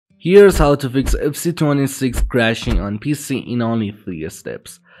Here's how to fix FC26 crashing on PC in only 3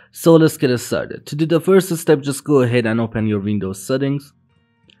 steps. So let's get started. To do the first step, just go ahead and open your Windows settings.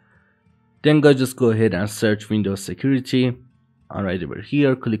 Then just go ahead and search Windows Security. Alright, over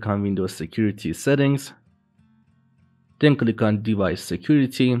here, click on Windows Security Settings. Then click on Device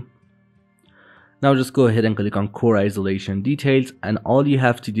Security. Now just go ahead and click on Core Isolation Details, and all you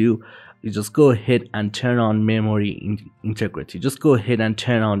have to do is just go ahead and turn on memory integrity. Just go ahead and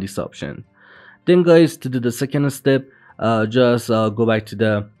turn on this option. Then guys, to do the second step, just go back to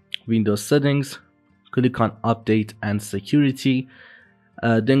the Windows settings, click on Update and Security.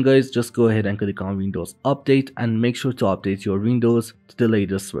 Then guys, just go ahead and click on Windows Update and make sure to update your Windows to the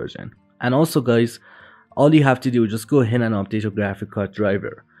latest version. And also guys, all you have to do is just go ahead and update your graphic card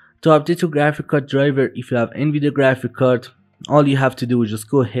driver. To update your graphic card driver, if you have NVIDIA graphic card, all you have to do is just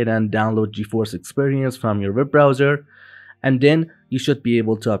go ahead and download GeForce Experience from your web browser, and then you should be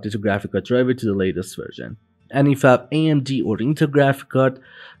able to update your graphic card driver to the latest version. And if you have AMD or Intel graphic card,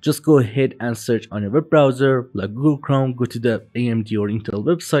 just go ahead and search on your web browser like Google Chrome, go to the AMD or Intel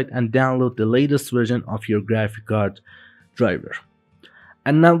website and download the latest version of your graphic card driver.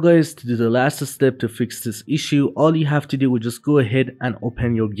 And now guys, to do the last step to fix this issue, all you have to do is just go ahead and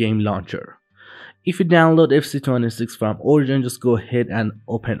open your game launcher. If you download FC26 from Origin, just go ahead and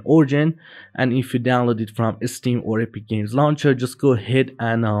open Origin, and if you download it from Steam or Epic Games Launcher, just go ahead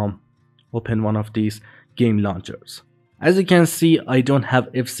and open one of these game launchers. As you can see, I don't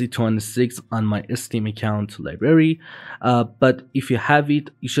have FC26 on my Steam account library, but if you have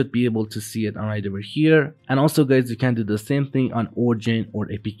it, you should be able to see it right over here. And also guys, you can do the same thing on Origin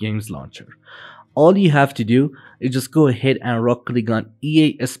or Epic Games Launcher. All you have to do is just go ahead and right click on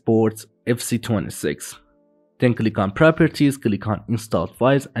EA Sports FC26. Then click on Properties, click on Install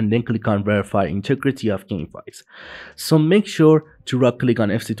Files, and then click on Verify Integrity of Game Files. So make sure to right click on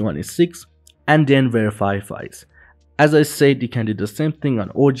FC26 and then Verify Files. As I said, you can do the same thing on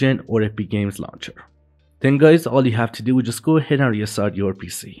Origin or Epic Games Launcher. Then guys, all you have to do is just go ahead and restart your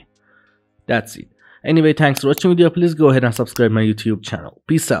PC. That's it. Anyway, thanks for watching the video. Please go ahead and subscribe my YouTube channel.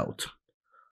 Peace out.